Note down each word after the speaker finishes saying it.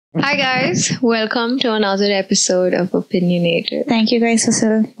Hi guys, welcome to another episode of Opinionated. Thank you guys for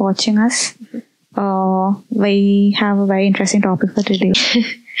still watching us. We have a very interesting topic for today.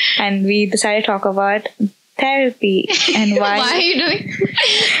 And we decided to talk about therapy and why. Why are you doing?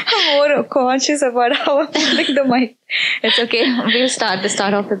 I'm more conscious about how I'm holding the mic. It's okay. We'll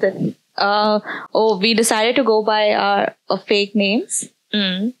start off with it. We decided to go by our fake names.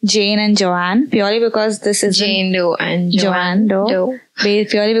 Jane and Joanne, purely because this is Jane Doe and Joanne Doe. Doe.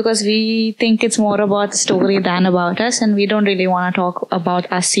 Purely because we think it's more about the story than about us, and we don't really want to talk about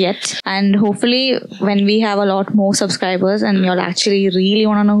us yet. And hopefully, when we have a lot more subscribers and you'll actually really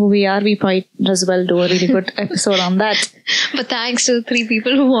want to know who we are, we might as well do a really good episode on that. But thanks to 3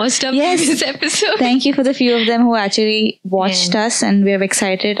 people who watched up this episode. Thank you for the few of them who actually watched us, and we're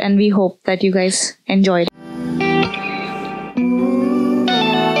excited, and we hope that you guys enjoyed.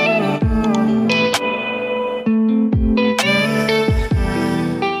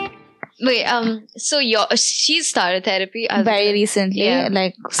 Wait, so she started therapy Very recently,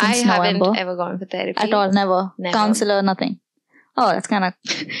 like since November. haven't ever gone for therapy. At all, never. Counselor, nothing. Oh, that's kind of...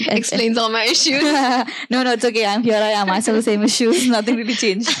 Explains all my issues. No, it's okay. Here I am. I still the same issues. Nothing really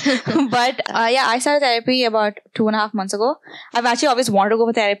changed. But I started therapy about 2.5 months ago. I've actually always wanted to go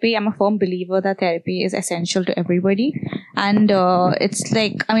for therapy. I'm a firm believer that therapy is essential to everybody. And it's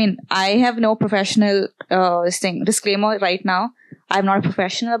like, I have no professional disclaimer right now. I'm not a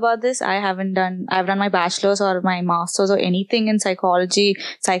professional about this. I've done my bachelor's or my master's or anything in psychology,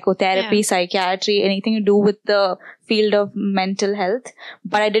 psychotherapy, psychiatry, anything to do with the field of mental health.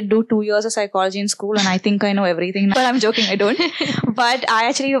 But I did do 2 years of psychology in school, and I think I know everything. But I'm joking, I don't. But I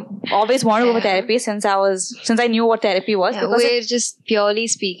actually always wanted to go for therapy since I knew what therapy was. Yeah, we're just purely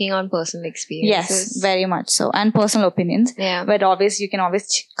speaking on personal experiences. Yes, very much so. And personal opinions. Yeah. But you can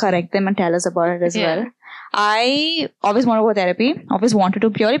always correct them and tell us about it as well. I always want to go to therapy. Always wanted to,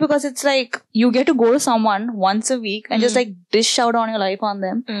 purely because it's like you get to go to someone once a week and just like dish out on your life on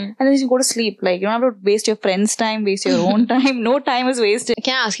them, and then you go to sleep. Like you don't have to waste your friend's time, waste your own time. No time is wasted.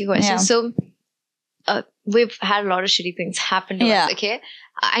 Can I ask you a question? So, we've had a lot of shitty things happen to us. Okay,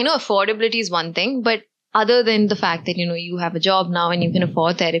 I know affordability is one thing, but other than the fact that you have a job now and you can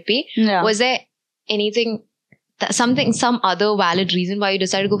afford therapy, was there anything? Some other valid reason why you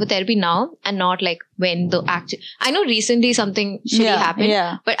decided to go for therapy now and not like when the actual... I know recently something shitty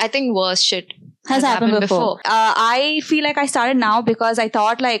happened, but I think worse shit has happened before. I feel like I started now because I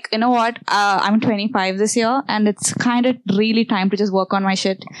thought like, you know what, I'm 25 this year and it's kind of really time to just work on my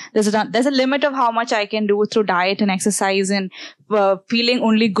shit. There's a limit of how much I can do through diet and exercise and feeling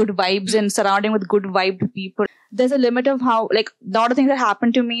only good vibes and surrounding with good vibed people. There's a limit of how, like, a lot of things that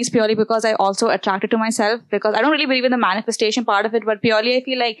happened to me is purely because I also attracted to myself, because I don't really believe in the manifestation part of it, but purely I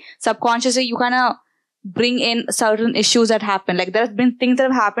feel like subconsciously you kind of bring in certain issues that happen. Like there have been things that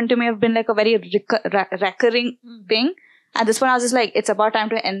have happened to me have been like a very recurring thing. And this one I was just like, it's about time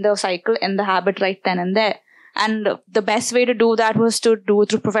to end the cycle, end the habit right then and there. And the best way to do that was to do it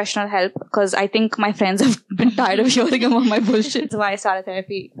through professional help, because I think my friends have been tired of hearing about my bullshit. That's why I started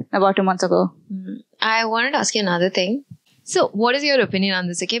therapy about 2 months ago. I wanted to ask you another thing. So what is your opinion on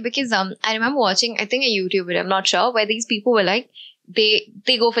this? Okay, because I remember watching, I think a YouTube video, I'm not sure, where these people were like, they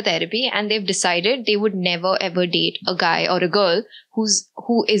go for therapy and they've decided they would never ever date a guy or a girl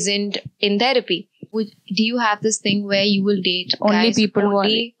who isn't in therapy. Do you have this thing where you will date only people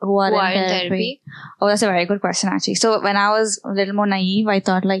who are in therapy? Oh, that's a very good question actually. So when I was a little more naive, I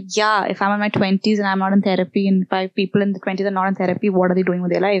thought like, if I'm in my 20s and I'm not in therapy, and 5 people in the 20s are not in therapy, what are they doing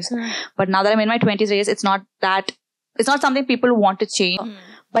with their lives? But now that I'm in my 20s, it's not something people want to change.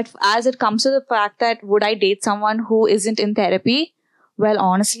 But as it comes to the fact that would I date someone who isn't in therapy? Well,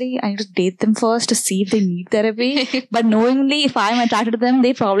 honestly, I need to date them first to see if they need therapy. But knowingly, if I'm attracted to them,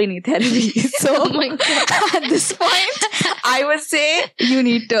 they probably need therapy. So oh my God. At this point, I would say you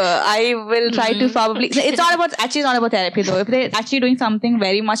need to. I will try to probably... It's not about therapy though. If they're actually doing something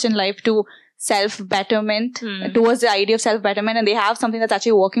very much in life to self-betterment, towards the idea of self-betterment, and they have something that's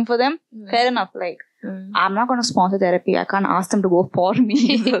actually working for them, fair enough. Like, I'm not going to sponsor therapy. I can't ask them to go for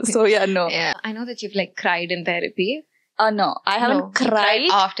me. So no. Yeah. I know that you've like cried in therapy. No, I haven't cried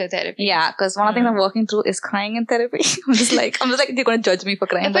after therapy. Yeah, because one of the things I'm working through is crying in therapy. I'm just like, they're going to judge me for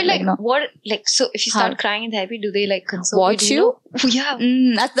crying. Yeah, but like, no. what, like, so if you start crying in therapy, do they like console Watch you? Yeah.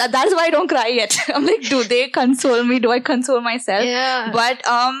 That is why I don't cry yet. I'm like, do they console me? Do I console myself? Yeah. But,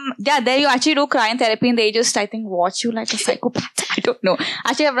 there you actually do cry in therapy and they just, I think, watch you like a psychopath. I don't know.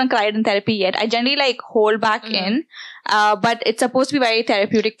 Actually, I haven't cried in therapy yet. I generally like hold back in. But it's supposed to be very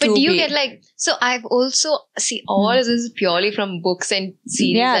therapeutic too. But do you get like, so I've also, all this is is purely from books and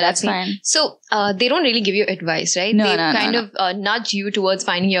series. Yeah, that that's I've seen. fine. So they don't really give you advice, right? No, they no, kind no. of nudge you towards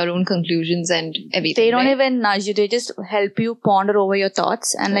finding your own conclusions and everything. They don't right? even nudge you. They just help you ponder over your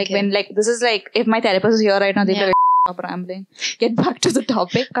thoughts. And like when like this is like if my therapist is here right now, they'd be like, stop rambling. Get back to the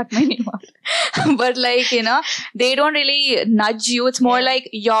topic. Cut my name out. But like, you know, they don't really nudge you. It's more like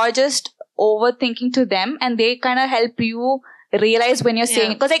you're just overthinking to them, and they kind of help you realize when you're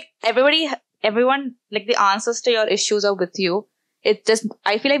saying, because like everyone, like the answers to your issues are with you. It's just,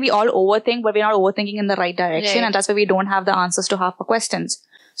 I feel like we all overthink, but we're not overthinking in the right direction. And that's why we don't have the answers to half our questions.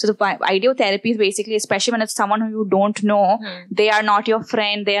 So the idea of therapy is basically, especially when it's someone who you don't know, they are not your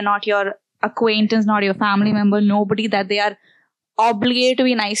friend, they are not your acquaintance, not your family member, nobody that they are obligated to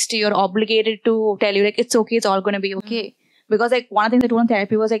be nice to you or obligated to tell you like, it's okay, it's all going to be okay. Because like one of the things I told in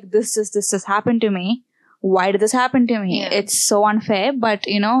therapy was like, this has happened to me. Why did this happen to me? It's so unfair, but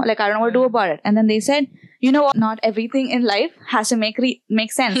you know, like I don't know what to do about it. And then they said, you know what? Not everything in life has to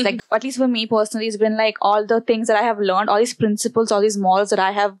make sense. Like at least for me personally, it's been like all the things that I have learned, all these principles, all these morals that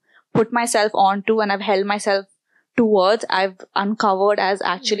I have put myself onto and I've held myself towards, I've uncovered as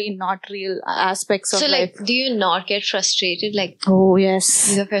actually not real aspects of life. So like, do you not get frustrated? Like, oh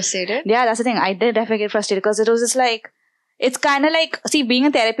yes, you get frustrated? Yeah, that's the thing. I did definitely get frustrated because it was just like, it's kind of like, see, being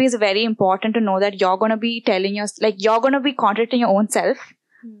in therapy is very important to know that you're going to be telling like, you're going to be contradicting your own self.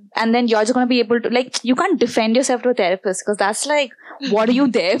 And then you're just going to be able to, like, you can't defend yourself to a therapist because that's like, what are you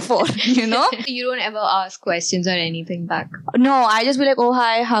there for? You know? You don't ever ask questions or anything back? No, I just be like, oh,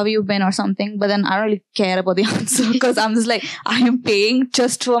 hi, how have you been or something. But then I don't really care about the answer because I'm just like, I am paying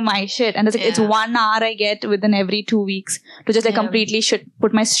just for my shit. And it's like, it's 1 hour I get within every 2 weeks to just like completely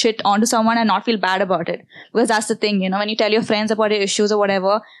put my shit onto someone and not feel bad about it. Because that's the thing, you know, when you tell your friends about your issues or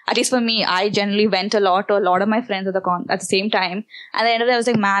whatever, at least for me, I generally vent a lot to a lot of my friends at the same time. And at the end of the day, I was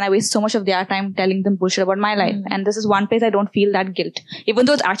like, man, I waste so much of their time telling them bullshit about my life. And this is one place I don't feel that guilt. Even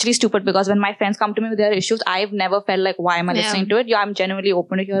though it's actually stupid because when my friends come to me with their issues, I've never felt like, why am I listening to it? Yeah, I'm genuinely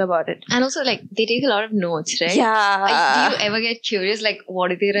open to hear about it. And also like, they take a lot of notes, right? Yeah. Like, do you ever get curious, like, what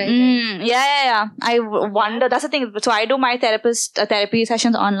do they write? Yeah. I wonder. That's the thing. So I do my therapy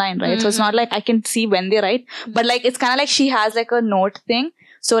sessions online, right? So it's not like I can see when they write, but like, it's kind of like she has like a note thing.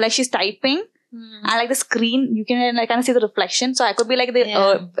 So like she's typing. And like the screen, you can like kind of see the reflection. So I could be like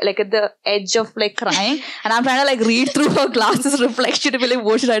like at the edge of like crying, and I'm trying to like read through her glasses reflection to be like,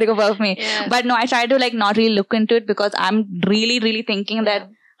 what's writing above me? But no, I try to like not really look into it because I'm really thinking that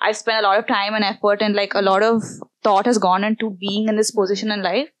I've spent a lot of time and effort and like a lot of thought has gone into being in this position in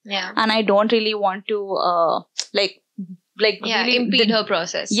life. And I don't really want to really impede her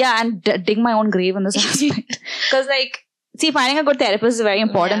process. Yeah, and dig my own grave in this aspect. Because like, see, finding a good therapist is a very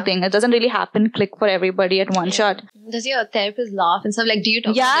important thing. It doesn't really click for everybody at one shot. Does your therapist laugh and stuff? Like, do you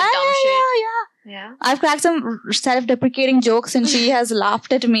talk about the dumb shit? Yeah. I've cracked some self-deprecating jokes and she has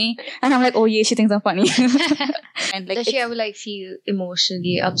laughed at me. And I'm like, oh yeah, she thinks I'm funny. And like, does she ever like feel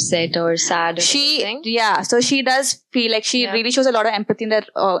emotionally upset or sad or something? Yeah. So she does feel like she really shows a lot of empathy in that,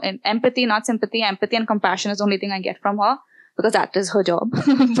 empathy, not sympathy. Empathy and compassion is the only thing I get from her. Because that is her job.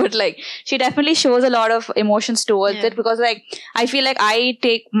 But like, she definitely shows a lot of emotions towards it because like, I feel like I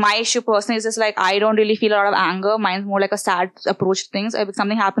take my issue personally is just like, I don't really feel a lot of anger. Mine's more like a sad approach to things. If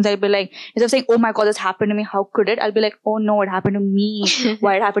something happens, I'll be like, instead of saying, oh my God, this happened to me, how could it? I'll be like, oh no, it happened to me.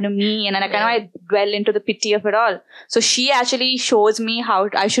 Why it happened to me? And then I dwell into the pity of it all. So she actually shows me how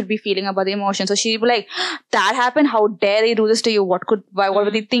I should be feeling about the emotion. So she'll be like, that happened? How dare they do this to you? What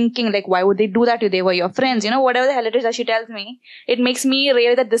were they thinking? Like, why would they do that to you? They were your friends. You know, whatever the hell it is that she tells me. It makes me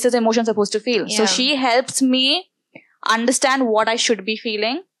realize that this is emotion I'm supposed to feel. So she helps me understand what I should be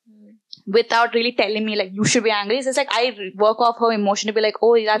feeling without really telling me like, you should be angry. It's just like I work off her emotion to be like,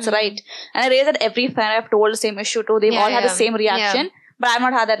 oh, that's right. And I realize that every friend I've told the same issue to, they've all had the same reaction, but I've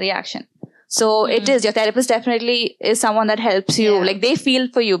not had that reaction. So it is, your therapist definitely is someone that helps you. Like they feel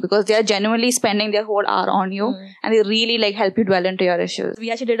for you because they are genuinely spending their whole hour on you and they really like help you dwell into your issues.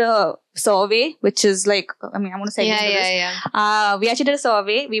 We actually did a survey, which is like, I mean, I'm going to say we actually did a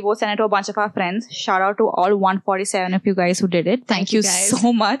survey. We both sent it to a bunch of our friends. Shout out to all 147 of you guys who did it. Thank you guys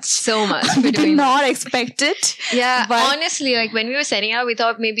so much. So much. We did not expect it. Yeah. But honestly, like when we were setting out, we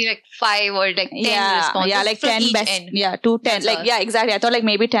thought maybe like 5 or like 10 responses. Yeah, like 10 best. End. Yeah, 2, 10. Like, yeah, exactly. I thought like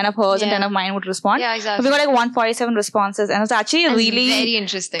maybe 10 of hers and 10 of mine would respond. Yeah, exactly. But we got like 147 responses and it was actually really very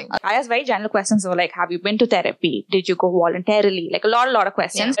interesting. I asked very general questions. So like, have you been to therapy? Did you go voluntarily? Like a lot of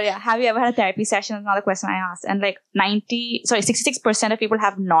questions. Yeah. Have you ever had a therapy session? Is another question I asked. And like 66% of people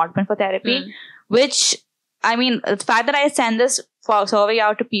have not been for therapy, which, I mean, the fact that I send this survey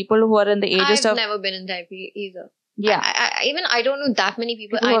out to people who are in the ages I've never been in therapy either. Yeah. I don't know that many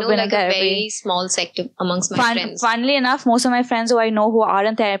people. I know like a very small sector amongst my friends. Funnily enough, most of my friends who I know who are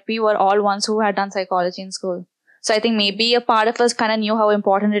in therapy were all ones who had done psychology in school. So I think maybe a part of us kind of knew how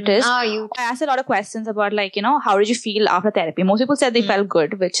important it is. I asked a lot of questions about like, how did you feel after therapy? Most people said they felt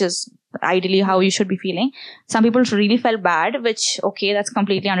good, which is ideally how you should be feeling. Some people really felt bad, which, okay, that's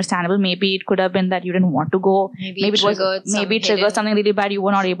completely understandable. Maybe it could have been that you didn't want to go. Maybe it triggered something really bad you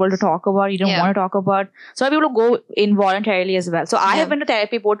were not able to talk about, you didn't want to talk about. So people go involuntarily as well. So I have been to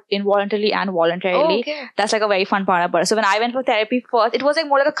therapy both involuntarily and voluntarily. Okay. That's like a very fun part about it. So when I went for therapy first, it was like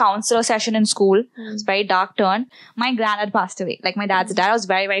more like a counselor session in school. It's a very dark turn. My granddad passed away. Like my dad's dad, I was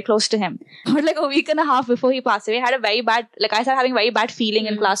very, very close to him. But like a week and a half before he passed away, I had a very bad, like I started having very bad feeling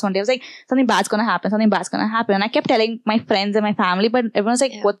in class one day. I was like, something bad's gonna happen. And I kept telling my friends and my family, but everyone's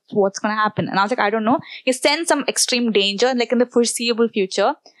like, what's gonna happen? And I was like, I don't know. He sensed some extreme danger, like in the foreseeable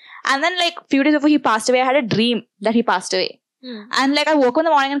future. And then like a few days before he passed away, I had a dream that he passed away. And like I woke up in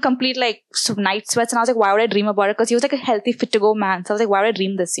the morning in complete like night sweats, and I was like, why would I dream about it? Because he was like a healthy, fit to go man. So I was like, why would I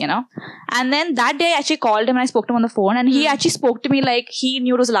dream this, And then that day I actually called him and I spoke to him on the phone, and he actually spoke to me like he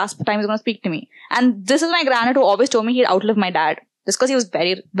knew it was the last time he was going to speak to me. And this is my granddad who always told me he'd outlive my dad. Just because he was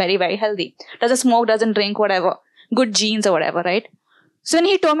very, very, very healthy. Doesn't smoke, doesn't drink, whatever. Good genes or whatever, right? So then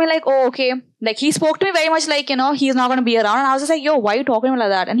he told me like, oh, okay. Like he spoke to me very much like, he's not going to be around. And I was just like, yo, why are you talking to him like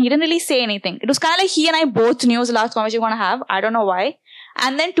that? And he didn't really say anything. It was kind of like he and I both knew it was the last conversation we're going to have. I don't know why.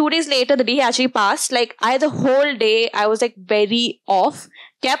 And then 2 days later, the day he actually passed, like the whole day, I was like very off.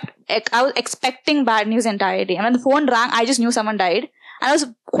 I was expecting bad news the entire day. And when the phone rang, I just knew someone died. And I was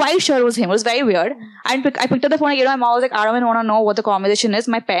quite sure it was him. It was very weird. I picked up the phone and my mom was like, I don't even want to know what the conversation is.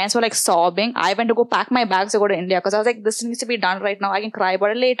 My parents were like sobbing. I went to go pack my bags to go to India because I was like, this needs to be done right now. I can cry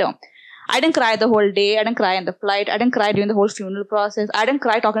about it later. I didn't cry the whole day. I didn't cry in the flight. I didn't cry during the whole funeral process. I didn't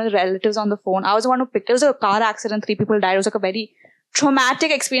cry talking to the relatives on the phone. I was the one who picked it. It was a car accident. 3 people died. It was like a very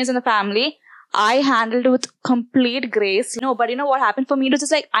traumatic experience in the family. I handled it with complete grace. But what happened for me? It was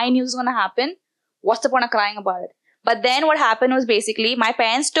just like, I knew this was going to happen. What's the point of crying about it? But then what happened was basically my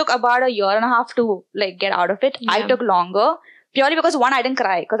parents took about 1.5 years to like get out of it. Yeah. I took longer purely because one, I didn't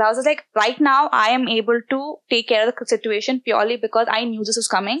cry because I was just like, right now I am able to take care of the situation purely because I knew this was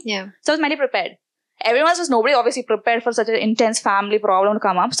coming. Yeah. So I was mentally prepared. Nobody obviously prepared for such an intense family problem to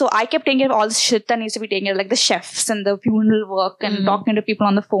come up. So I kept taking care of all the shit that needs to be taken care of, like the chefs and the funeral work and talking to people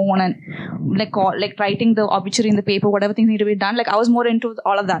on the phone and like writing the obituary in the paper, whatever things need to be done. Like I was more into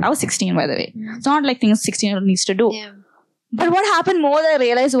all of that. I was 16, by the way. It's not like things 16-year-old needs to do. Yeah. But what happened more that I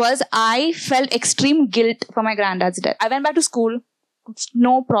realized was I felt extreme guilt for my granddad's death. I went back to school,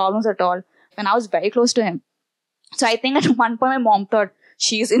 no problems at all. And I was very close to him. So I think at one point my mom thought,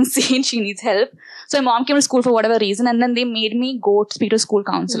 she's insane, she needs help. So my mom came to school for whatever reason, and then they made me go to speak to a school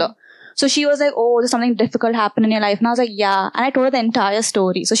counselor. So she was like, oh, there's something difficult happened in your life. And I was like, yeah. And I told her the entire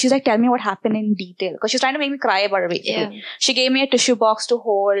story. So she's like, tell me what happened in detail. Because she's trying to make me cry about it, basically. Yeah. She gave me a tissue box to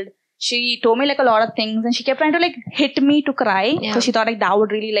hold. She told me like a lot of things, and she kept trying to like hit me to cry. Because she thought like that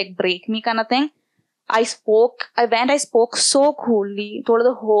would really like break me kind of thing. I spoke so coolly, told her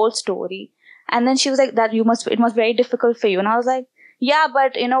the whole story. And then she was like, it must be very difficult for you. And I was like, yeah,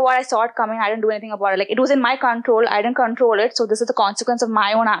 but you know what? I saw it coming. I didn't do anything about it. Like, it was in my control. I didn't control it. So this is the consequence of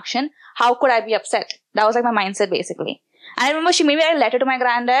my own action. How could I be upset? That was like my mindset, basically. And I remember she made me write a letter to my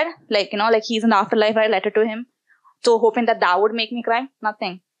granddad. Like, like he's in the afterlife. I write a letter to him. So hoping that would make me cry.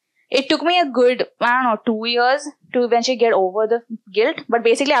 Nothing. It took me a good, 2 years to eventually get over the guilt. But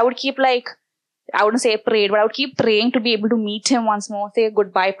basically, I would keep I wouldn't say prayed, but I would keep praying to be able to meet him once more, say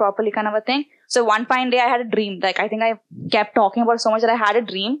goodbye properly kind of a thing. So one fine day I had a dream. Like I think I kept talking about it so much that I had a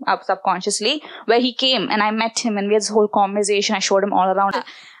dream subconsciously where he came and I met him and we had this whole conversation. I showed him all around.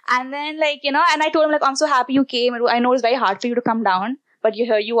 And then and I told him like, I'm so happy you came. I know it's very hard for you to come down, but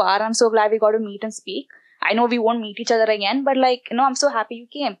here you are. I'm so glad we got to meet and speak. I know we won't meet each other again, but I'm so happy you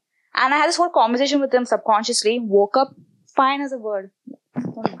came. And I had this whole conversation with him subconsciously, woke up fine as a bird.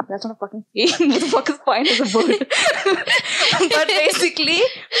 That's not a fucking thing. What the fuck is fine as a bird? But basically,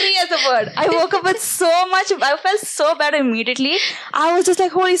 free as a bird. I woke up with so much, I felt so bad immediately. I was just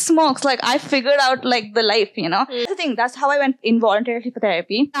like, holy smokes, like I figured out like the life, That's the thing, that's how I went involuntarily for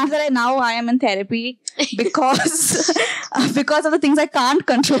therapy. After that, now I am in therapy because of the things I can't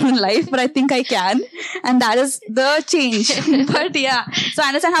control in life, but I think I can. And that is the change. But yeah, so I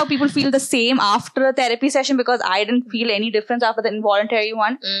understand how people feel the same after a therapy session because I didn't feel any difference after the involuntary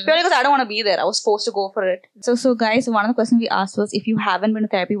one. Purely because I don't want to be there. I was forced to go for it. So guys, one of the questions we asked was, if you haven't been to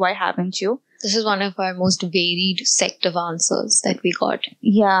therapy, why haven't you? This is one of our most varied set of answers that we got.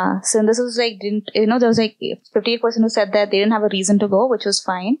 Yeah. So this was like, there was like 58% who said that they didn't have a reason to go, which was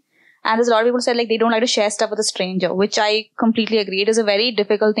fine. And there's a lot of people who said like they don't like to share stuff with a stranger, which I completely agree. It is a very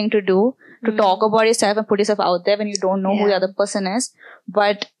difficult thing to do, to talk about yourself and put yourself out there when you don't know who the other person is.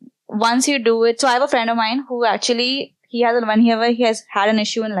 But once you do it, so I have a friend of mine who actually, whenever he has had an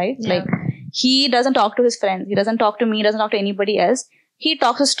issue in life, like he doesn't talk to his friends, he doesn't talk to me, doesn't talk to anybody else. He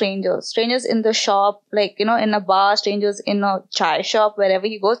talks to strangers in the shop, like, in a bar, strangers in a chai shop, wherever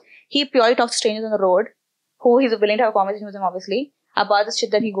he goes. He purely talks to strangers on the road, who he's willing to have a conversation with him, obviously, about the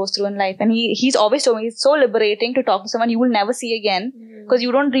shit that he goes through in life. And he's always told me it's so liberating to talk to someone you will never see again, because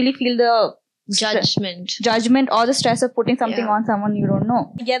you don't really feel the judgment or the stress of putting something on someone you don't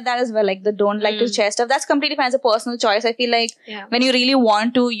know. I get that as well, like the don't like to share stuff. That's completely fine. It's a personal choice. I feel like when you really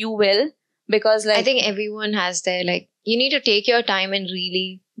want to, you will, because like, I think everyone has their, like, you need to take your time and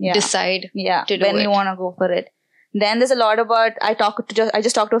really decide to do when it. you want to go for it. Then there's a lot about, I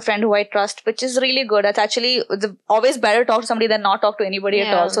just talked to a friend who I trust, which is really good. That's actually always better to talk to somebody than not talk to anybody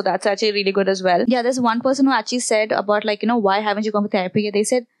at all. So that's actually really good as well. Yeah, there's one person who actually said about like, why haven't you gone for therapy yet? They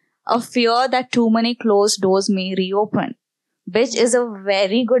said, a fear that too many closed doors may reopen. Which is a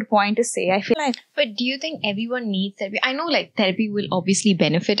very good point to say, I feel like. But do you think everyone needs therapy? I know like therapy will obviously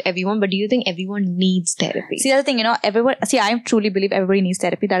benefit everyone, but do you think everyone needs therapy? See, that's the thing, I truly believe everybody needs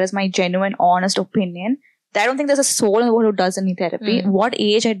therapy. That is my genuine, honest opinion. I don't think there's a soul in the world who doesn't need therapy. What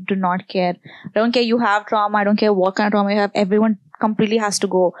age, I do not care. I don't care you have trauma. I don't care what kind of trauma you have. Everyone completely has to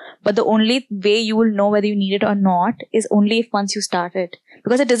go. But the only way you will know whether you need it or not is only if once you start it.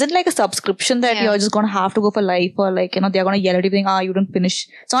 Because it isn't like a subscription that you're just going to have to go for life, or like, they're going to yell at you saying, you didn't finish.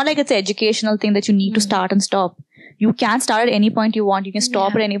 It's not like it's an educational thing that you need to start and stop. You can start at any point you want. You can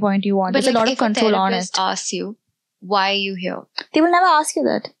stop at any point you want. But there's like, a lot of control on it. If a therapist asks you, why are you here? They will never ask you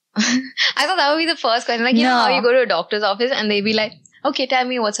that. I thought that would be the first question. Like, you know how you go to a doctor's office and they'd be like, okay, tell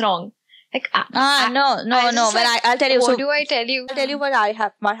me what's wrong. Like, no. I'll tell you. What do I tell you? I'll tell you what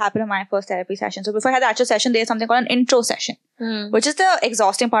happened in my first therapy session. So before I had the actual session, there's something called an intro session, which is the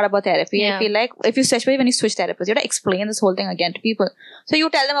exhausting part about therapy. I feel like especially when you switch therapists, you have to explain this whole thing again to people. So you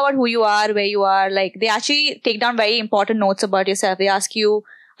tell them about who you are, where you are. Like, they actually take down very important notes about yourself. They ask you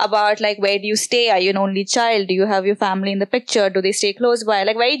about like, where do you stay? Are you an only child? Do you have your family in the picture? Do they stay close by?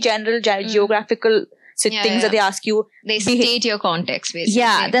 Like very general geographical things that they ask you. They state your context basically.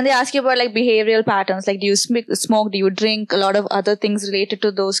 Yeah. Then they ask you about like behavioral patterns. Like, do you smoke? Do you drink? A lot of other things related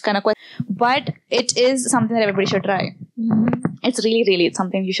to those kind of questions. But it is something that everybody should try. It's really, really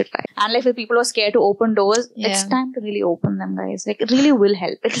something you should try. And like, for people who are scared to open doors, it's time to really open them, guys. Like, it really will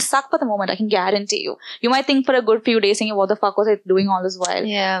help. It'll suck for the moment, I can guarantee you. You might think for a good few days, thinking, what the fuck was I doing all this while?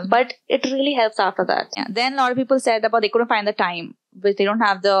 Yeah. But it really helps after that. Yeah. Then a lot of people said about they couldn't find the time, but they don't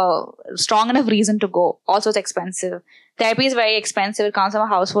have the strong enough reason to go. Also, it's expensive. Therapy is very expensive. It comes from a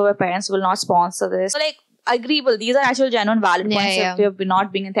household where parents will not sponsor this. So like, agreeable. These are actual genuine valid points of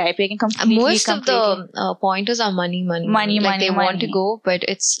not being in therapy. I can completely. Most of the pointers are money. Like they want to go, but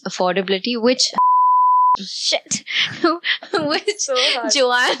it's affordability, which shit, which so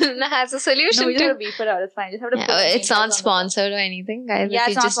Joanne has a solution to. We just have to. to beep it out. It's fine. Just have to. It's not sponsored or anything, guys. Yeah, if it's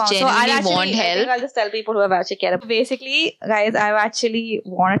you not just sponsored. genuinely want I help. think I'll just tell people who have actually care. Basically, guys, I actually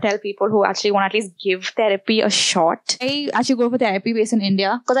want to tell people who actually want to at least give therapy a shot. I actually go for therapy based in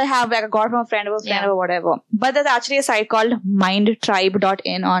India because I have like I got from a friend of a friend or whatever. But there's actually a site called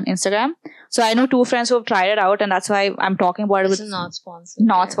mindtribe.in on Instagram. So I know 2 friends who have tried it out, and that's why I'm talking about it. This is not sponsored.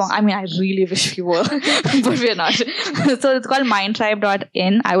 Not sponsored. I mean, I really wish we were, but we're not. So it's called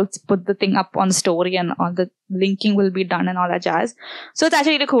mindtribe.in. I will put the thing up on the story, and all the linking will be done and all that jazz. So it's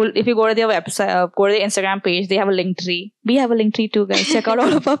actually really cool. If you go to their website, go to their Instagram page, they have a link tree. We have a link tree too, guys. Check out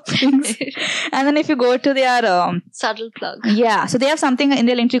all of our things. And then if you go to their subtle plug. Yeah. So they have something in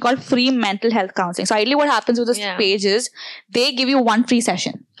their link tree called free mental health counseling. So ideally what happens with this page is they give you 1 free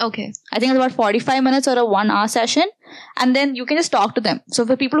session. Okay. I think it's about 45 minutes or a 1 hour session. And then you can just talk to them. So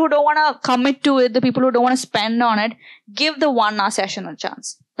for people who don't want to commit to it, the people who don't want to spend on it, give the 1 hour session a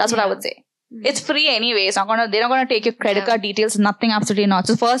chance. That's what I would say. It's free anyway. They're not going to take your credit card details. Nothing, absolutely not.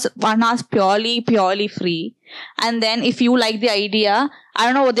 So first 1 hour is purely free. And then if you like the idea, I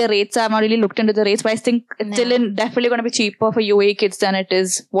don't know what their rates are. I've not really looked into the rates, but I think it's still definitely going to be cheaper for UAE kids than it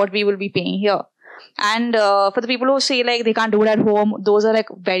is what we will be paying here. And for the people who say like they can't do it at home, those are like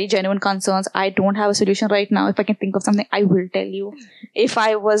very genuine concerns. I don't have a solution right now. If I can think of something, I will tell you. If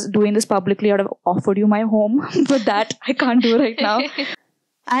I was doing this publicly, I would have offered you my home. But that I can't do right now.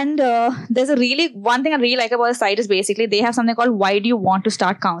 And there's one thing I really like about the site is basically they have something called why do you want to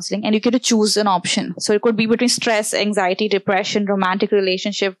start counseling, and you get to choose an option. So it could be between stress, anxiety, depression, romantic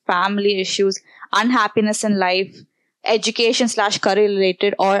relationship, family issues, unhappiness in life, education / career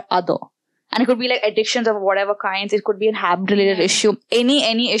related, or other. And it could be like addictions of whatever kinds. It could be a habit-related issue.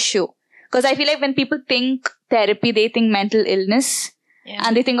 Any issue. Because I feel like when people think therapy, they think mental illness. Yeah.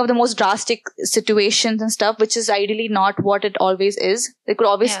 And they think of the most drastic situations and stuff, which is ideally not what it always is. It could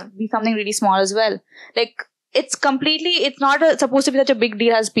always be something really small as well. Like, it's not supposed to be such a big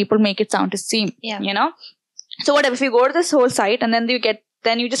deal as people make it sound to seem. Yeah. You know? So whatever, if you go to this whole site and then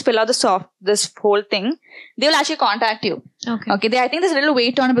you just fill out this whole thing, they will actually contact you. Okay. I think there's a little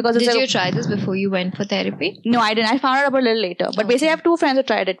weight on it because Did you try this before you went for therapy? No, I didn't. I found out about a little later. But basically I have two friends who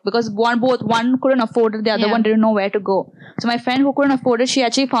tried it because one couldn't afford it, the other one didn't know where to go. So my friend who couldn't afford it, she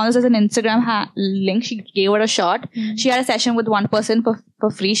actually found this as an Instagram link. She gave it a shot. Mm-hmm. She had a session with one person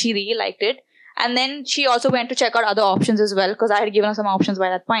for free. She really liked it. And then she also went to check out other options as well because I had given her some options by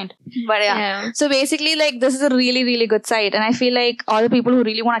that point. But so basically, like, this is a really, really good site. And I feel like all the people who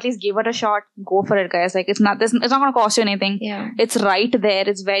really want to at least give it a shot, go for it, guys. Like, it's not going to cost you anything. Yeah. It's right there.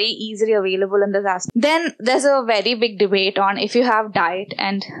 It's very easily available in this aspect. Then there's a very big debate on if you have diet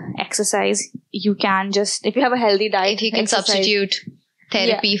and exercise, you can just, if you have a healthy diet, if you can substitute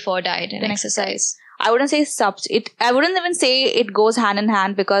therapy for diet and exercise. I wouldn't say I wouldn't even say it goes hand in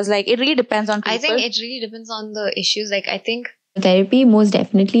hand because, like, it really depends on people. I think it really depends on the issues. Like, I think therapy most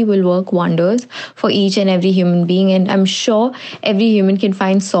definitely will work wonders for each and every human being, and I'm sure every human can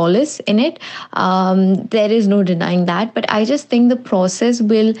find solace in it. There is no denying that, but I just think the process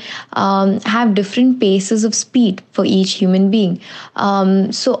will have different paces of speed for each human being.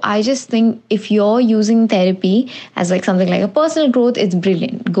 So I just think if you're using therapy as like something like a personal growth, it's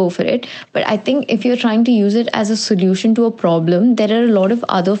brilliant, go for it. But I think if you're trying to use it as a solution to a problem, there are a lot of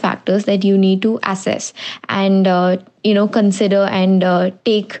other factors that you need to assess and consider and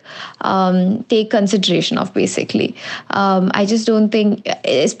take consideration of, basically. I just don't think,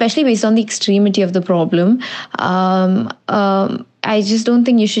 especially based on the extremity of the problem, I just don't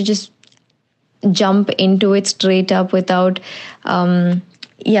think you should just jump into it straight up without so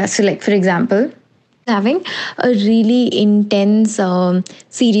like, for example, having a really intense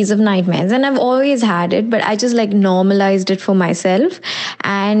series of nightmares, and I've always had it, but I just like normalized it for myself,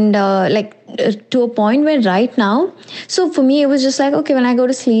 and to a point where right now, so for me it was just like, okay, when I go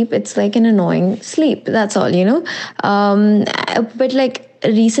to sleep, it's like an annoying sleep, that's all, but like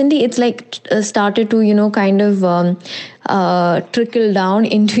recently it's like started to kind of trickle down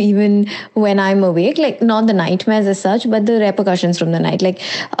into even when I'm awake, like not the nightmares as such, but the repercussions from the night, like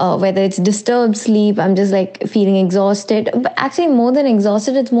whether it's disturbed sleep, I'm just like feeling exhausted, but actually more than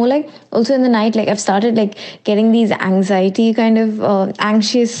exhausted, it's more like also in the night, like I've started like getting these anxiety kind of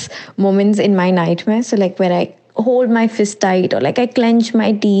anxious moments in my nightmares, so like where I hold my fist tight or like I clench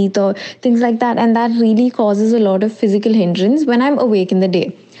my teeth or things like that, and that really causes a lot of physical hindrance when I'm awake in the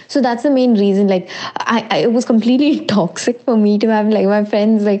day. So that's the main reason. Like, it was completely toxic for me to have, like, my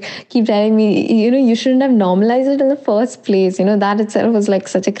friends like keep telling me, you shouldn't have normalized it in the first place. That itself was like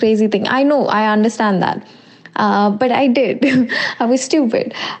such a crazy thing. I know, I understand that. But I did. I was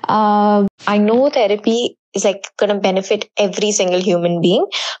stupid. I know therapy is like going to benefit every single human being,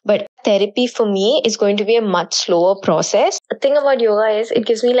 but therapy for me is going to be a much slower process. The thing about yoga is it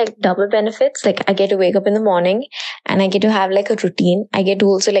gives me like double benefits. Like, I get to wake up in the morning and I get to have like a routine. I get to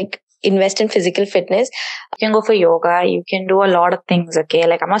also like invest in physical fitness. You can go for yoga. You can do a lot of things. Okay.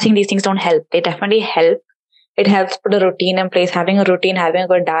 Like, I'm not saying these things don't help. They definitely help. It helps put a routine in place, having a routine, having a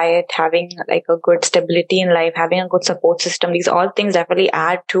good diet, having like a good stability in life, having a good support system. These all things definitely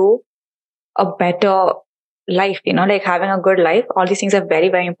add to a better life, like having a good life. All these things are very,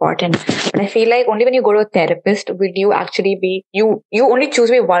 very important. And I feel like only when you go to a therapist will you actually be, you only choose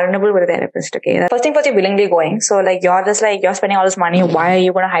to be vulnerable with a therapist, okay? First thing first, you're willingly going. So like, you're just like, you're spending all this money. Why are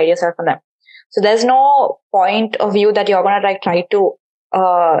you going to hide yourself from them? So there's no point of view that you're going to like try to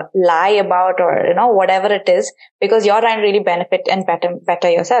lie about or, whatever it is, because you're trying to really benefit and better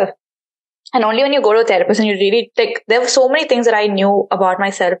yourself. And only when you go to a therapist and you really like, there were so many things that I knew about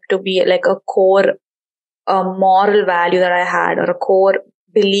myself to be like a core moral value that I had, or a core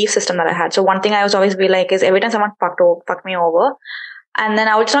belief system that I had. So one thing I was always be like is, every time someone fucked me over, and then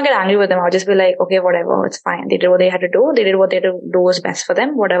I would just not get angry with them. I would just be like, okay, whatever, it's fine. They did what they had to do. They did what they had to do was best for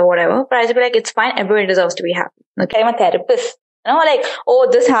them, whatever. But I just be like, it's fine. Everybody deserves to be happy. Okay, I'm a therapist. Like, oh,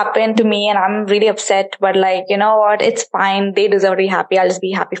 this happened to me and I'm really upset, but like, you know what? It's fine. They deserve to be happy. I'll just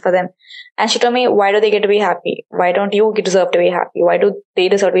be happy for them. And she told me, why do they get to be happy? Why don't you deserve to be happy? Why do they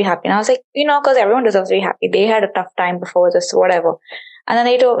deserve to be happy? And I was like, because everyone deserves to be happy. They had a tough time before this, whatever. And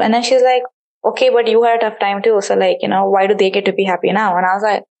then she's like, okay, but you had a tough time too. So like, why do they get to be happy now? And I was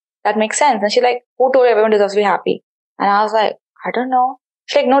like, that makes sense. And she's like, who told you everyone deserves to be happy? And I was like, I don't know.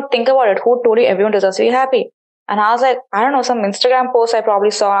 She's like, no, think about it. Who told you everyone deserves to be happy? And I was like, I don't know, some Instagram post I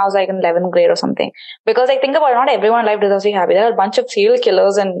probably saw when I was like in 11th grade or something. Because like, think about it, not everyone in life deserves to be happy. There are a bunch of serial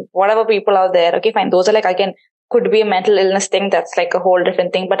killers and whatever people out there. Okay, fine. Those are like, could be a mental illness thing. That's like a whole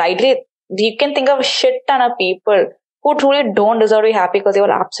different thing. But ideally, you can think of a shit ton of people who truly don't deserve to be happy because they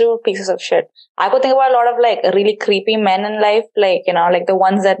were absolute pieces of shit. I could think about a lot of like really creepy men in life, like, like the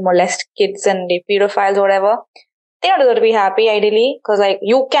ones that molest kids and the pedophiles or whatever. They don't deserve to be happy, ideally, because like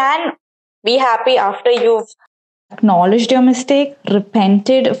you can be happy after you've acknowledged your mistake,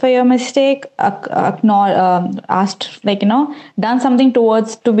 repented for your mistake, asked, like, done something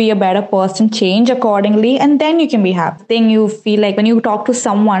towards to be a better person, change accordingly, and then you can be happy. Thing you feel like when you talk to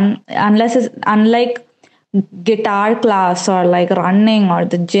someone, unless it's unlike guitar class or like running or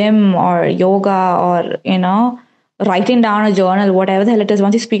the gym or yoga or writing down a journal, whatever the hell it is,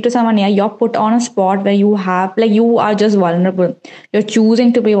 once you speak to someone, yeah, you're put on a spot where you have, like, you are just vulnerable. You're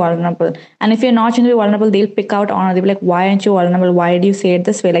choosing to be vulnerable. And if you're not choosing to be vulnerable, they'll pick out on it. They'll be like, why aren't you vulnerable? Why did you say it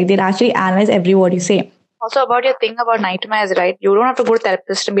this way? Like, they'll actually analyze every word you say. Also, about your thing about nightmares, right? You don't have to go to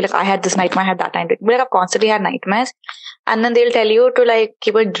therapist and be like, I had this nightmare, I had that nightmare. Be like, I've constantly had nightmares. And then they'll tell you to like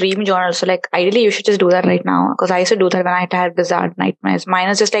keep a dream journal. So like ideally you should just do that right now. Because I used to do that when I had bizarre nightmares. Mine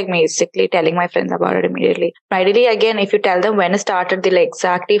is just like basically telling my friends about it immediately. But ideally, again, if you tell them when it started, they'll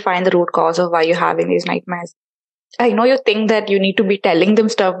exactly find the root cause of why you're having these nightmares. I know you think that you need to be telling them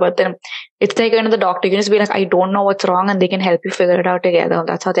stuff, but then it's like going to the doctor. You can just be like, I don't know what's wrong, and they can help you figure it out together.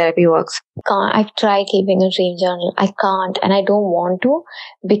 That's how therapy works. I've tried keeping a dream journal. I can't, and I don't want to,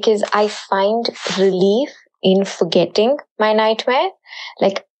 because I find relief in forgetting my nightmare.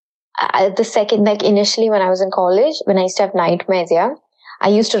 Like the second, like initially when I was in college, when I used to have nightmares, yeah, I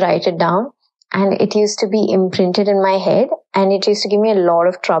used to write it down, and it used to be imprinted in my head, and it used to give me a lot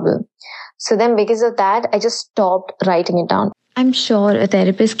of trouble. So then because of that, I just stopped writing it down. I'm sure a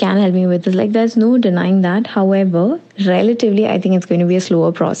therapist can help me with this. Like, there's no denying that. However, relatively, I think it's going to be a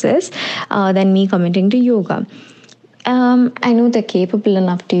slower process than me committing to yoga. I know they're capable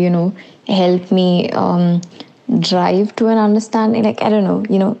enough to, help me drive to an understanding. Like, I don't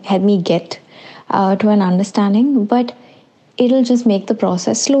know, help me get to an understanding. But it'll just make the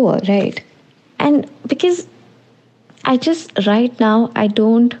process slower, right? And because right now, I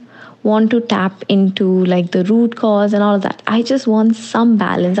don't want to tap into like the root cause and all of that. I just want some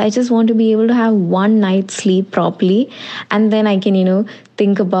balance. I just want to be able to have one night's sleep properly, and then I can,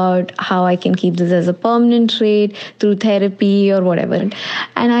 think about how I can keep this as a permanent trait through therapy or whatever. And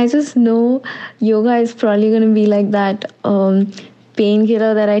I just know yoga is probably going to be like that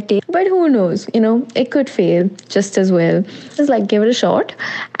painkiller that I take. But who knows? It could fail just as well. Just like give it a shot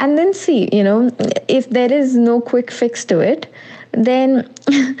and then see, if there is no quick fix to it, then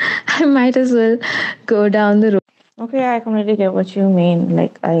I might as well go down the road. Okay, I completely get what you mean.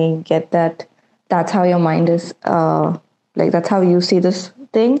 Like, I get that that's how your mind is, like, that's how you see this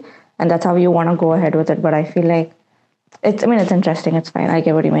thing, and that's how you want to go ahead with it. But I feel like it's interesting. It's fine. I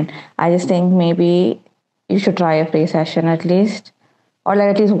get what you mean. I just think maybe you should try a free session at least, or like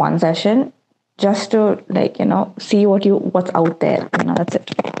at least one session, just to like, see what's out there. That's it.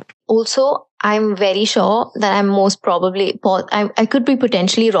 Also, I'm very sure that I'm most probably, I could be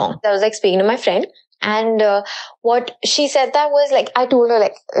potentially wrong. I was like speaking to my friend, and what she said that was like, I told her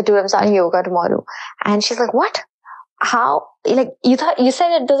like, dude, I'm starting yoga tomorrow. And she's like, what? How? Like, you said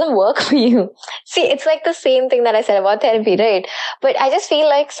it doesn't work for you. See, it's like the same thing that I said about therapy, right? But I just feel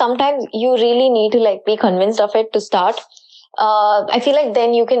like sometimes you really need to like be convinced of it to start. I feel like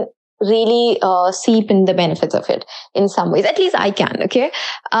then you can really seep in the benefits of it in some ways. At least I can, okay?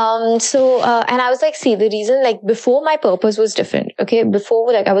 And I was like, see, the reason, like, before my purpose was different, okay?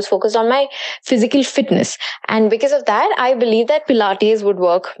 Before, like, I was focused on my physical fitness. And because of that, I believed that Pilates would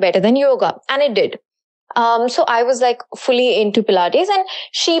work better than yoga. And it did. So I was like fully into Pilates, and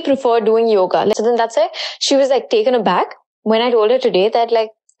she preferred doing yoga. So then that's it. She was like taken aback when I told her today that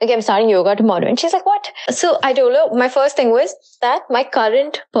like, okay, I'm starting yoga tomorrow. And she's like, what? So I told her, my first thing was that my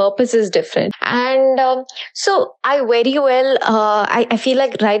current purpose is different. And so I very well, I feel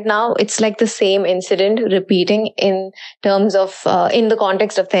like right now it's like the same incident repeating in terms of, in the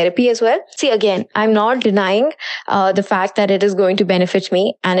context of therapy as well. See, again, I'm not denying the fact that it is going to benefit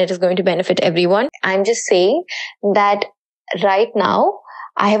me and it is going to benefit everyone. I'm just saying that right now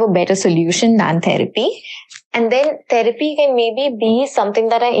I have a better solution than therapy. And then therapy can maybe be something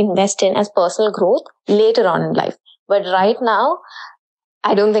that I invest in as personal growth later on in life. But right now,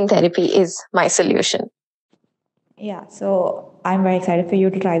 I don't think therapy is my solution. Yeah, so I'm very excited for you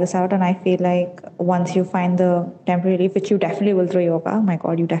to try this out. And I feel like once you find the temporary relief, which you definitely will through yoga, oh my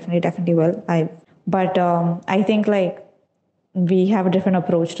God, you definitely will. I think like we have a different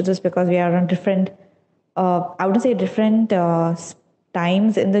approach to this because we are on different I would say different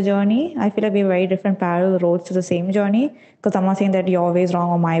times in the journey. I feel like we have very different parallel roads to the same journey, because I'm not saying that your way is wrong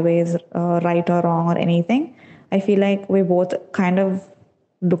or my way is right or wrong or anything. I feel like we're both kind of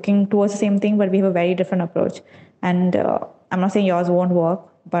looking towards the same thing, but we have a very different approach. And I'm not saying yours won't work,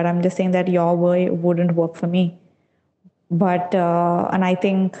 but I'm just saying that your way wouldn't work for me. But and I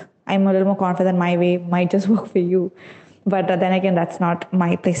think I'm a little more confident my way might just work for you. But then again, that's not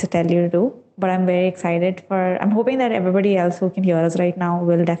my place to tell you to do. But I'm very excited I'm hoping that everybody else who can hear us right now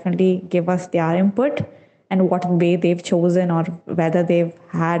will definitely give us their input and what way they've chosen, or whether they've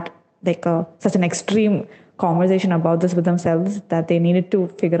had like such an extreme conversation about this with themselves that they needed to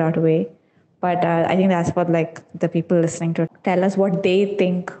figure out a way. But I think that's what like the people listening to tell us what they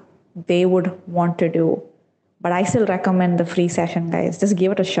think they would want to do. But I still recommend the free session, guys. Just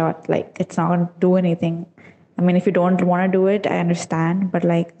give it a shot. Like, it's not going to do anything. I mean, if you don't want to do it, I understand. But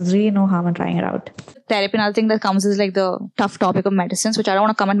like, there's really no harm in trying it out. Therapy, another thing that comes is like the tough topic of medicines, which I don't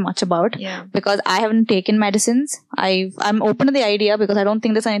want to comment much about. Yeah. Because I haven't taken medicines. I'm open to the idea because I don't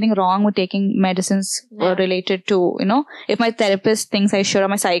think there's anything wrong with taking medicines related to, if my therapist thinks I should or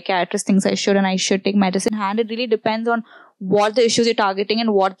my psychiatrist thinks I should and I should take medicine. And it really depends on what the issues you're targeting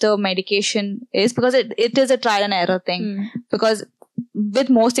and what the medication is, because it is a trial and error thing. Because with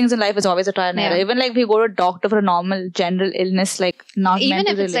most things in life, it's always a trial and error. Even like if you go to a doctor for a normal general illness, like not even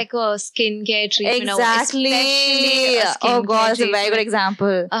if it's like a skincare treatment. Exactly. Oh god, that's a very good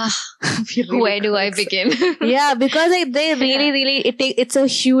example. Where do I begin? Yeah, because they really it's a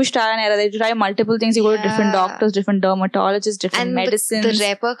huge trial and error. They try multiple things. You go to different doctors, different dermatologists, different medicines. The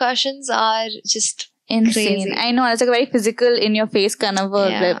repercussions are just insane. Crazy. I know, it's like a very physical in your face kind of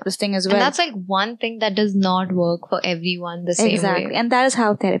this thing as well. And that's like one thing that does not work for everyone the same way. And that is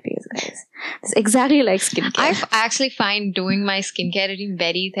how therapy is, guys. It's exactly like skincare. I actually find doing my skincare routine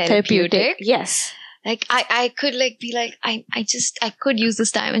very therapeutic. Yes. Like I could like be like I could use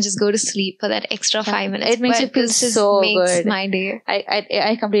this time and just go to sleep for that extra 5 minutes. It makes you feel so good. My day.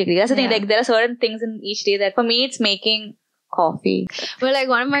 I completely agree. That's the thing. Like there are certain things in each day that for me it's making coffee. Well, like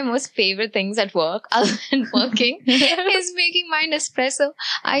one of my most favorite things at work, other than working, is making my Nespresso.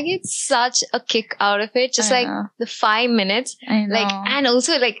 I get such a kick out of it. Just like the 5 minutes. Like, and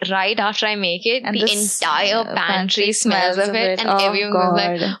also like right after I make it, and the entire pantry smells of it. And everyone goes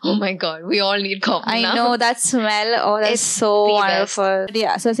like, oh my god, we all need coffee now. I know that smell. Oh, that's so wonderful. Best.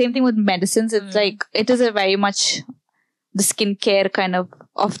 Yeah. So same thing with medicines. It's like, it is a very much the skincare kind of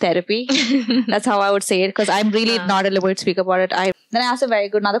therapy. That's how I would say it, because I'm really not able to speak about it. Then I asked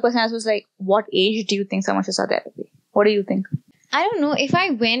another person asked was like, what age do you think someone should start therapy? What do you think? I don't know. If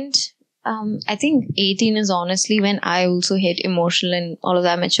I went, I think 18 is honestly when I also hit emotional and all of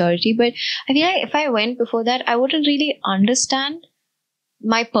that maturity. But I feel like if I went before that, I wouldn't really understand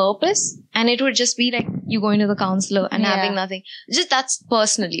my purpose, and it would just be like you going to the counselor and having nothing. Just that's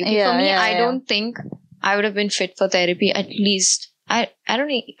personally. Okay? For me, I don't think I would have been fit for therapy. At least I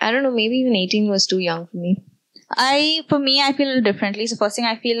don't know. Maybe even 18 was too young for me. For me, I feel a little differently. So first thing,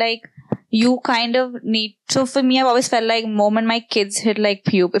 I feel like you kind of need. So for me, I've always felt like moment my kids hit like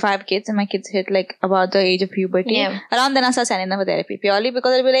if I have kids and my kids hit like about the age of puberty, around then I start sending them for therapy, purely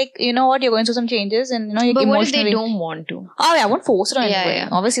because I'll be like, you know what, you're going through some changes, and you're but emotionally. What if they don't want to? Oh yeah, I won't force it on anybody.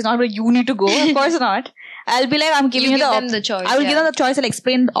 Obviously, it's not where you need to go. Of course not. I'll be like, I'm giving you the choice. I will give them the choice. I'll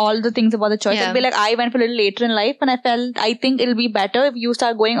explain all the things about the choice. I'll be like, I went for a little later in life and I think it'll be better if you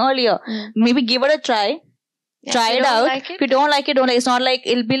start going earlier. Maybe give it a try. Try it out. If you don't like it, don't like it. It's not like,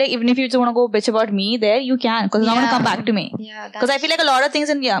 it'll be like, even if you just want to go bitch about me there, you can, because it's not going to come back to me. Because I feel like a lot of things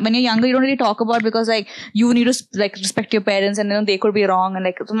when you're younger, you don't really talk about, because like you need to like respect your parents, and they could be wrong, and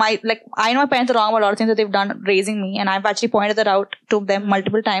I know my parents are wrong about a lot of things that they've done raising me, and I've actually pointed that out to them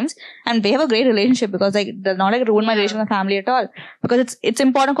multiple times, and they have a great relationship, because like they're not like ruin my relationship with my family at all, because it's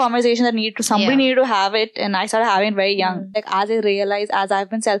important conversation that somebody needed to have it, and I started having it very young. Like as I realize, as I've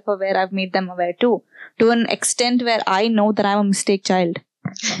been self-aware, I've made them aware too. To an extent where I know that I'm a mistake child.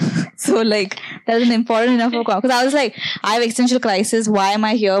 So like that is an important enough of, because I was like, I have existential crisis. Why am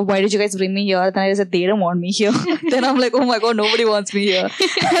I here? Why did you guys bring me here? Then I said, they don't want me here. Then I'm like, oh my god, nobody wants me here.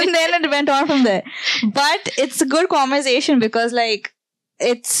 And then it went on from there. But it's a good conversation, because like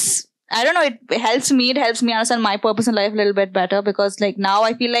it's, I don't know, it helps me understand my purpose in life a little bit better, because like now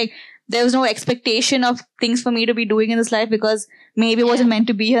I feel like there was no expectation of things for me to be doing in this life, because maybe it wasn't meant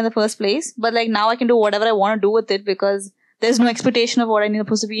to be here in the first place. But like now I can do whatever I want to do with it, because there's no expectation of what I'm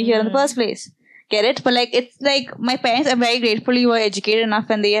supposed to be here in the first place. Get it? But like, it's like my parents are very gratefully were educated enough,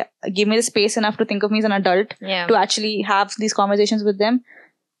 and they give me the space enough to think of me as an adult to actually have these conversations with them.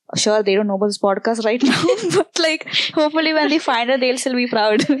 Sure, they don't know about this podcast right now, but like hopefully when they find it, they'll still be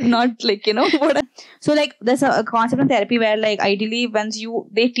proud. Not like, you know what. So like there's a concept in therapy where like ideally once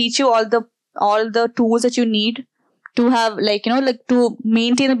they teach you all the tools that you need to have like, you know, like to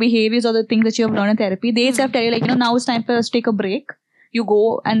maintain the behaviors or the things that you have learned in therapy. They itself tell you like, you know, now it's time for us to take a break. You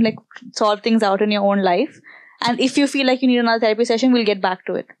go and like solve things out in your own life. And if you feel like you need another therapy session, we'll get back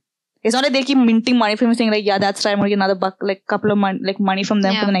to it. It's not like they keep minting money from you saying like, yeah, that's right, I'm going to get another buck, like couple of money from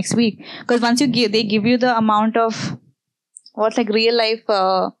them for the next week. Because once they give you the amount of what's like real life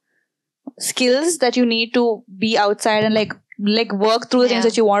skills that you need to be outside and like work through the things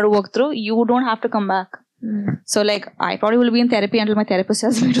that you want to work through, you don't have to come back. So like I probably will be in therapy until my therapist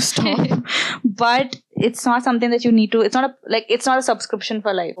tells me to stop. But it's not something that you need to, it's not a subscription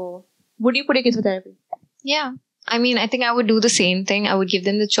for life. Would you put your kids for therapy? Yeah. I mean, I think I would do the same thing. I would give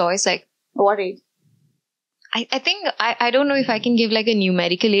them the choice. Like, what age? I think I don't know if I can give like a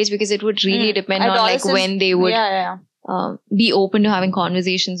numerical age because it would really depend on like when they would be open to having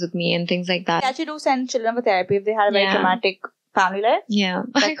conversations with me and things like that. I actually do send children for therapy if they had a very traumatic family life. Yeah.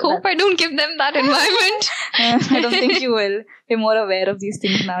 I hope I don't give them that environment. I don't think you will. Be more aware of these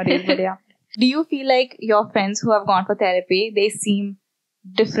things nowadays. But yeah. Do you feel like your friends who have gone for therapy, they seem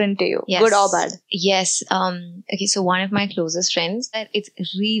different to you? Yes. Good or bad? Yes. Okay, so one of my closest friends, it's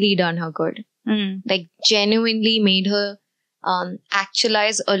really done her good. Like genuinely made her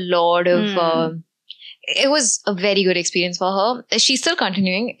actualize a lot of it was a very good experience for her. She's still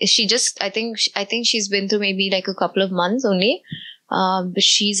continuing. She just I think she's been through maybe like a couple of months only. But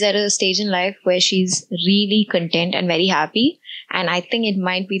she's at a stage in life where she's really content and very happy. And I think it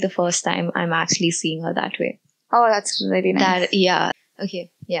might be the first time I'm actually seeing her that way. Oh, that's really nice.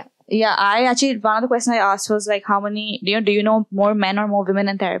 Okay. Yeah. Yeah, I actually, one of the questions I asked was like, how many, do you know more men or more women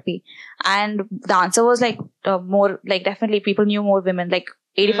in therapy? And the answer was like, more, like definitely people knew more women. Like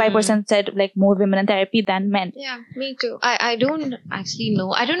 85% said like more women in therapy than men. Yeah, me too. I don't actually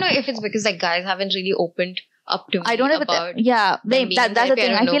know. I don't know if it's because like guys haven't really opened up to me. I don't know about that's the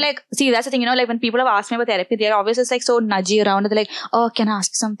thing. I feel like, see, that's the thing, you know, like when people have asked me about therapy, they're always just like so nudgy around. They're like, oh, can I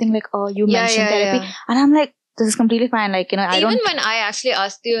ask you something? Like, oh, you mentioned therapy. Yeah. And I'm like, this is completely fine. Like, you know, Even when I actually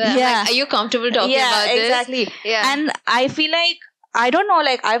asked you, like, are you comfortable talking about this? Exactly. Yeah. And I feel like, I don't know,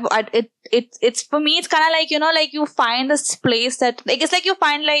 like, it's for me, it's kind of like, you know, like you find this place that, like, it's like you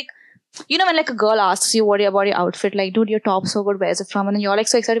find like, you know, when like a girl asks you what about your outfit, like, dude, your top's so good, where's it from? And then you're like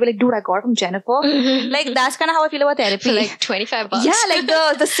so excited to be like, dude, I got it from Jennifer. Like, that's kind of how I feel about therapy. For like $25. Yeah, like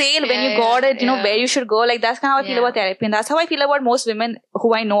the sale when you got it, you know, where you should go. Like, that's kind of how I feel about therapy. And that's how I feel about most women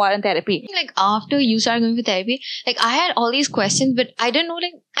who I know are in therapy. Like, after you started going for therapy, like, I had all these questions, but I don't know,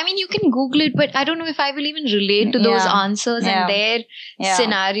 like, I mean, you can Google it, but I don't know if I will even relate to those answers and their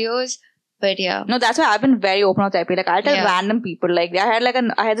scenarios. But yeah. No, that's why I've been very open about therapy. Like, I'll tell random people. Like, I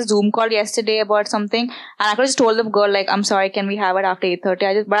had a Zoom call yesterday about something, and I could just told the girl, like, I'm sorry, can we have it after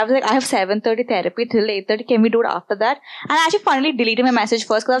 8:30? But I was like, I have 7:30 therapy till 8:30. Can we do it after that? And I actually finally deleted my message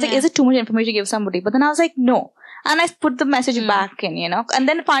first because I was like, is it too much information to give somebody? But then I was like, no. And I put the message back in, you know. And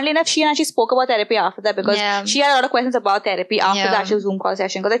then finally enough, she actually spoke about therapy after that because she had a lot of questions about therapy after the actual Zoom call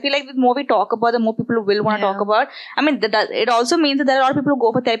session. Because I feel like the more we talk about, the more people will want to talk about. I mean, it also means that there are a lot of people who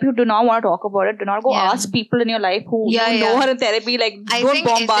go for therapy who do not want to talk about it. Do not go ask people in your life who know her in therapy. Like, I don't think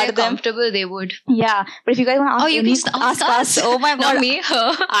bombard if they're them. Comfortable, they would. Yeah. But if you guys want to ask, you can ask us. Oh my God. Not me,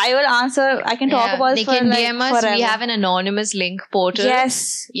 her. I will answer. I can talk about it for They can DM us. Forever. We have an anonymous link portal.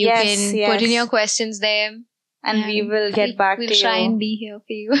 Yes. You can put in your questions there. And we will get back to you. We'll try and be here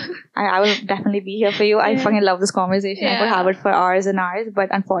for you. I will definitely be here for you. I fucking love this conversation. I could have it for hours and hours. But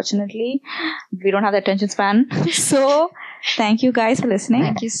unfortunately, we don't have the attention span. So, thank you guys for listening.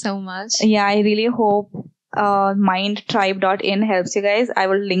 Thank you so much. Yeah, I really hope mindtribe.in helps you guys. I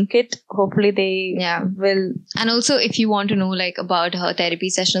will link it. Hopefully they will. And also if you want to know like about her therapy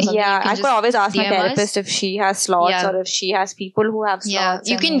session or something, I could always ask my therapist if she has slots or if she has people who have slots.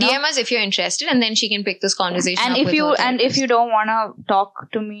 You can DM us if you're interested, and then she can pick this conversation and up if you don't want to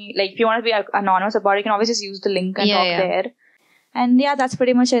talk to me, like if you want to be anonymous about it, you can always just use the link and talk there. And that's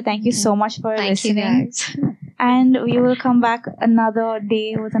pretty much it. Thank you so much for listening. You guys. And we will come back another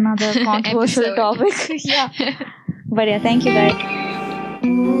day with another controversial topic. But thank you guys.